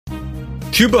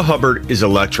Chuba Hubbard is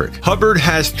electric. Hubbard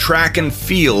has track and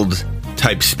field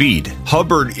type speed.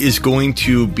 Hubbard is going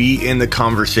to be in the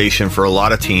conversation for a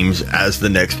lot of teams as the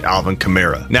next Alvin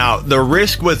Kamara. Now, the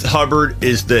risk with Hubbard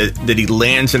is that he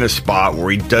lands in a spot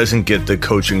where he doesn't get the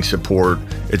coaching support.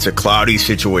 It's a cloudy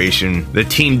situation. The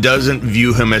team doesn't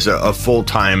view him as a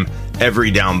full-time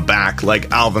every down back like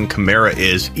Alvin Kamara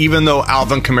is, even though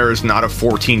Alvin Kamara is not a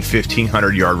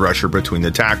 1,500 yard rusher between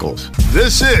the tackles.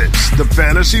 This is the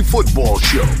Fantasy Football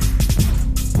Show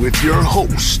with your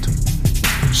host,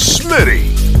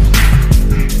 Smitty.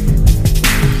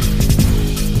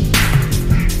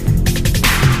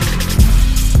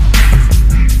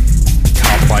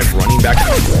 Top 5 running back.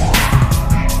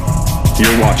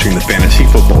 You're watching the Fantasy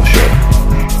Football Show.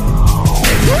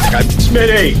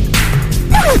 Smitty.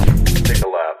 Take a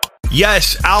lap.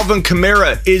 Yes, Alvin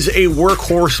Kamara is a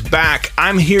workhorse back.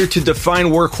 I'm here to define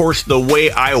workhorse the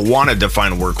way I want to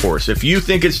define workhorse. If you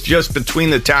think it's just between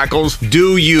the tackles,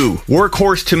 do you.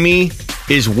 Workhorse to me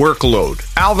is workload.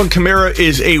 Alvin Kamara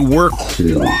is a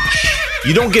workhorse.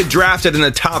 You don't get drafted in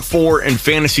the top 4 in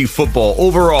fantasy football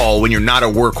overall when you're not a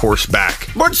workhorse back.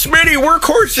 But Smitty,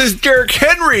 workhorse is Derrick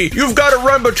Henry. You've got to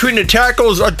run between the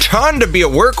tackles a ton to be a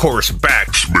workhorse back.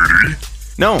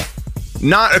 Smitty? No.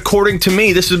 Not according to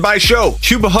me. This is my show.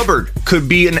 Chuba Hubbard could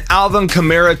be an Alvin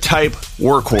Kamara type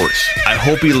workhorse. I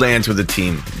hope he lands with a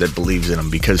team that believes in him,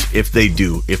 because if they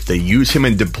do, if they use him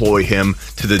and deploy him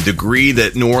to the degree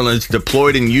that New Orleans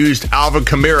deployed and used Alvin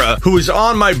Kamara, who is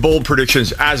on my bold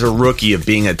predictions as a rookie of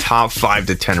being a top 5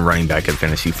 to 10 running back in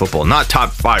fantasy football, not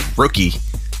top 5 rookie.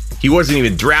 He wasn't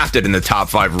even drafted in the top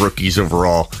 5 rookies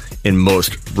overall in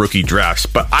most rookie drafts,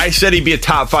 but I said he'd be a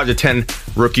top 5 to 10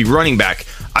 rookie running back.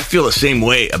 I feel the same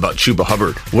way about Chuba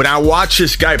Hubbard. When I watch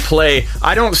this guy play,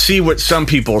 I don't see what some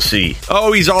people see.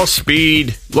 Oh, he's all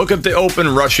speed. Look at the open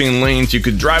rushing lanes. You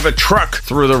could drive a truck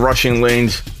through the rushing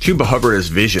lanes. Chuba Hubbard has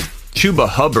vision. Chuba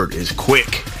Hubbard is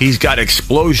quick. He's got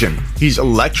explosion. He's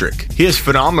electric. He has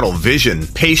phenomenal vision,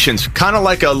 patience, kind of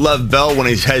like a Lev Bell when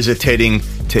he's hesitating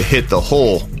to hit the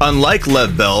hole. Unlike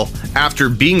Lev Bell, after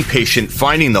being patient,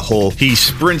 finding the hole, he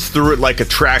sprints through it like a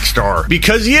track star.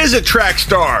 Because he is a track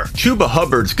star. Chuba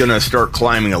Hubbard's gonna start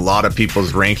climbing a lot of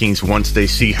people's rankings once they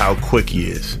see how quick he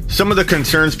is. Some of the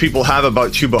concerns people have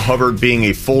about Chuba Hubbard being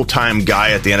a full-time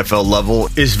guy at the NFL level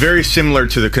is very similar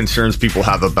to the concerns people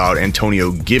have about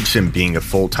Antonio Gibson being a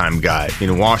full-time guy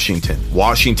in Washington.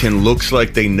 Washington looks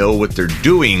like they know what they're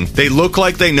doing. They look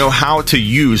like they know how to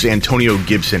use Antonio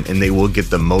Gibson, and they will get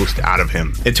the most out of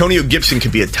him. Antonio Gibson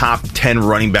could be a top 10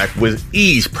 running back with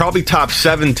ease, probably top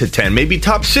 7 to 10, maybe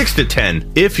top 6 to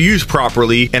 10 if used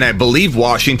properly, and I believe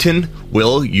Washington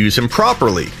will use him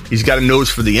properly. He's got a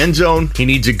nose for the end zone. He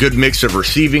needs a good mix of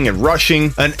receiving and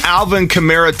rushing, an Alvin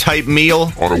Kamara type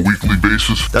meal on a weekly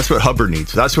basis. That's what Hubbard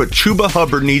needs. That's what Chuba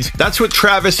Hubbard needs. That's what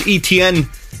Travis Etienne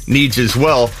needs as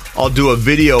well. I'll do a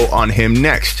video on him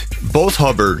next. Both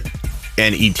Hubbard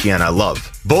and Etienne I love.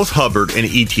 Both Hubbard and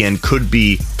Etienne could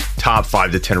be top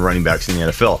 5 to 10 running backs in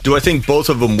the NFL. Do I think both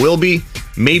of them will be?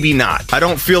 Maybe not. I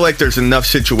don't feel like there's enough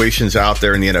situations out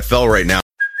there in the NFL right now.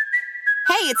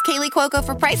 Hey, it's Kaylee Cuoco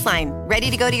for Priceline.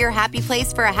 Ready to go to your happy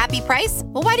place for a happy price?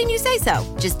 Well, why didn't you say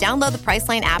so? Just download the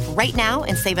Priceline app right now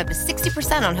and save up to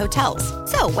 60% on hotels.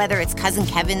 So whether it's Cousin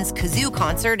Kevin's Kazoo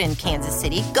Concert in Kansas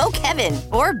City, go Kevin,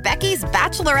 or Becky's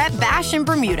Bachelorette Bash in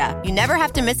Bermuda, you never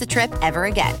have to miss a trip ever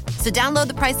again. So download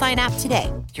the Priceline app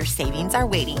today. Your savings are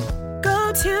waiting.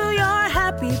 Go to your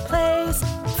happy place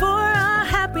for a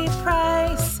happy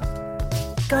price.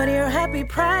 Go to your happy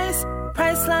price,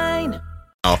 Priceline.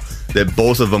 That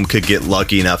both of them could get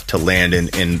lucky enough to land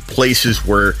in places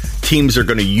where teams are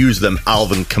going to use them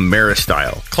Alvin Kamara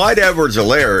style. Clyde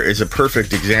Edwards-Helaire is a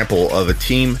perfect example of a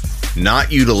team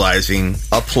not utilizing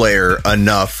a player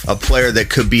enough, a player that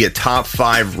could be a top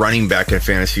 5 running back in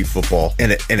fantasy football,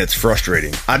 and it's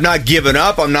frustrating. I'm not giving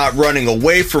up. I'm not running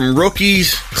away from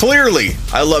rookies. Clearly,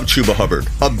 I love Chuba Hubbard.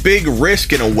 A big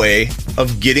risk in a way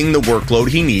of getting the workload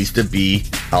he needs to be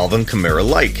Alvin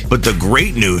Kamara-like. But the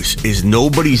great news is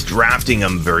nobody's drafting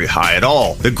him very high at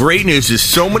all. The great news is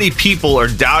so many people are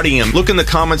doubting him. Look in the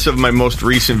comments of my most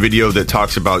recent video that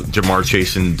talks about Jamar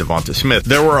Chase and Devonta Smith.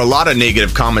 There were a lot of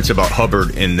negative comments about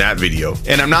Hubbard in that video.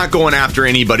 And I'm not going after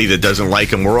anybody that doesn't like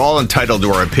him. We're all entitled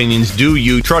to our opinions. Do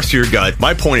you trust your gut?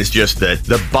 My point is just that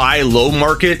the buy low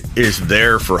market is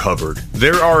there for Hubbard.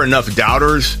 There are enough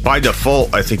doubters. By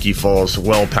default, I think he falls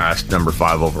well past number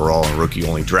 5 overall in rookie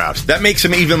only drafts. That makes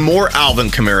him even more Alvin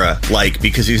Kamara-like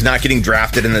because he's not getting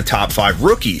drafted in the top 5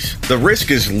 rookies. The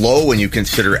risk is low when you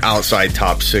consider outside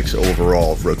top 6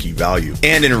 overall rookie value.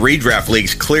 And in redraft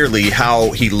leagues, clearly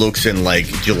how he looks in like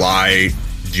July,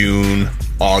 June,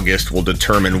 August will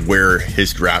determine where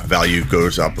his draft value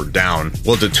goes up or down.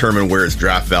 Will determine where his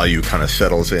draft value kind of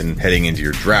settles in heading into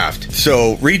your draft.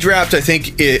 So redraft, I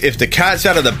think if the cat's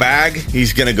out of the bag,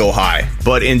 he's going to go high.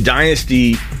 But in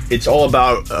Dynasty, it's all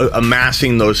about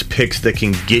amassing those picks that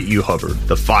can get you Hubbard,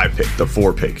 the 5 pick, the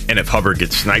 4 pick. And if Hubbard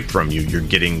gets sniped from you, you're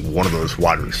getting one of those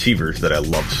wide receivers that I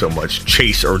love so much,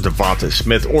 Chase or Devonta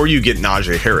Smith, or you get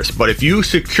Najee Harris. But if you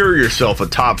secure yourself a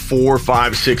top 4,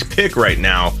 5, 6 pick right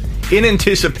now, in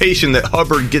anticipation that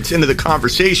Hubbard gets into the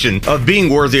conversation of being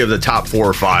worthy of the top 4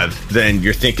 or 5, then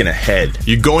you're thinking ahead.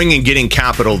 You're going and getting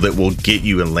capital that will get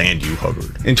you and land you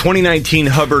Hubbard. In 2019,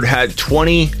 Hubbard had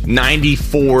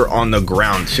 94 on the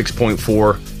ground,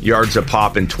 6.4 yards a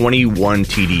pop, and 21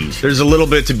 TDs. There's a little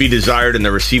bit to be desired in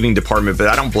the receiving department, but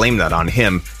I don't blame that on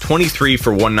him. 23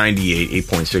 for 198,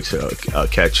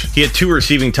 8.6 catch. He had 2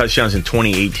 receiving touchdowns in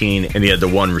 2018, and he had the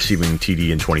 1 receiving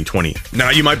TD in 2020. Now,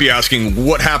 you might be asking,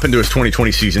 what happened to his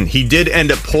 2020 season? He did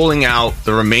end up pulling out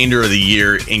the remainder of the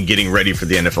year and getting ready for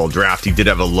the NFL draft. He did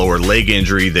have a lower leg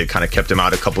injury that kind of kept him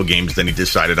out a couple games. Then he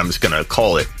decided, I'm just going to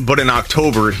call it. But in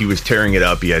October, he was tearing it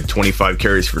up. He had 25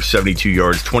 carries for 72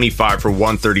 yards, 25 for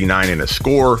 139 and a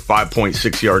score,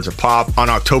 5.6 yards a pop. On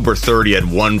October 3rd, he had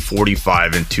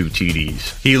 145 and 2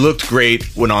 TDs. He looked great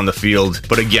when on the field,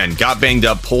 but again, got banged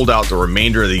up, pulled out the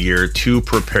remainder of the year to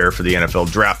prepare for the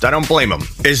NFL draft. I don't blame him.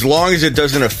 As long as it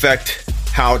doesn't affect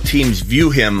how teams view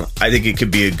him, I think it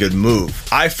could be a good move.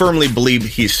 I firmly believe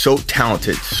he's so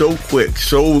talented, so quick,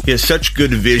 he has such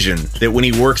good vision that when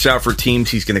he works out for teams,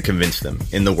 he's going to convince them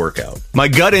in the workout. My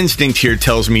gut instinct here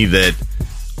tells me that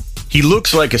he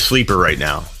looks like a sleeper right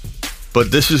now,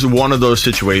 but this is one of those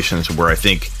situations where I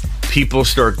think people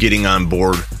start getting on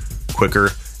board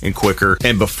quicker and quicker,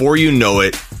 and before you know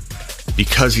it,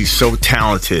 because he's so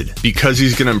talented, because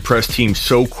he's going to impress teams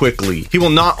so quickly, he will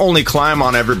not only climb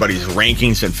on everybody's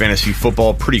rankings in fantasy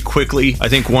football pretty quickly. I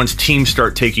think once teams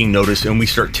start taking notice and we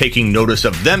start taking notice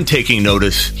of them taking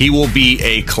notice, he will be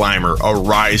a climber, a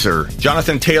riser.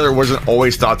 Jonathan Taylor wasn't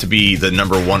always thought to be the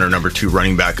number 1 or number 2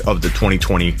 running back of the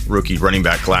 2020 rookie running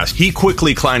back class. He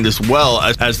quickly climbed as well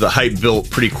as the hype built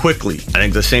pretty quickly. I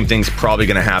think the same thing's probably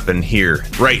going to happen here.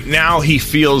 Right now, he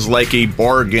feels like a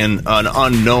bargain, an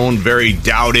unknown, very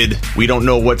doubted. We don't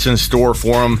know what's in store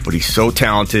for him, but he's so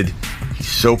talented. He's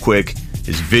so quick.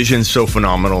 His vision's so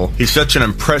phenomenal. He's such an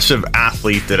impressive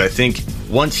athlete that I think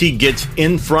once he gets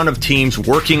in front of teams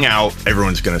working out,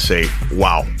 everyone's going to say,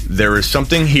 wow, there is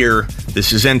something here.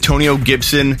 This is Antonio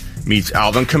Gibson meets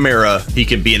Alvin Kamara. He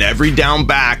can be an every down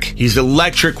back. He's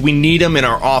electric. We need him in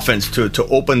our offense to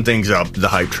open things up. The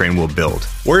hype train will build.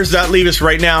 Where does that leave us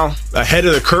right now? Ahead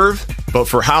of the curve, but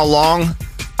for how long?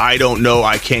 I don't know.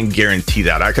 I can't guarantee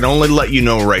that. I can only let you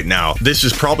know right now. This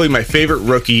is probably my favorite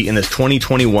rookie in this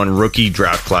 2021 rookie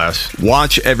draft class.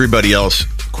 Watch everybody else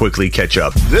quickly catch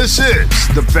up. This is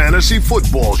the Fantasy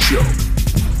Football Show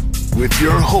with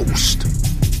your host,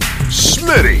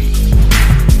 Smitty.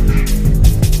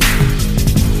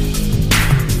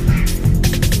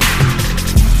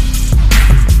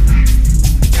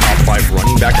 Top 5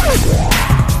 running back.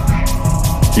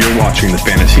 You're watching the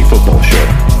Fantasy Football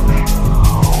Show.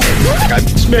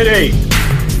 Smitty!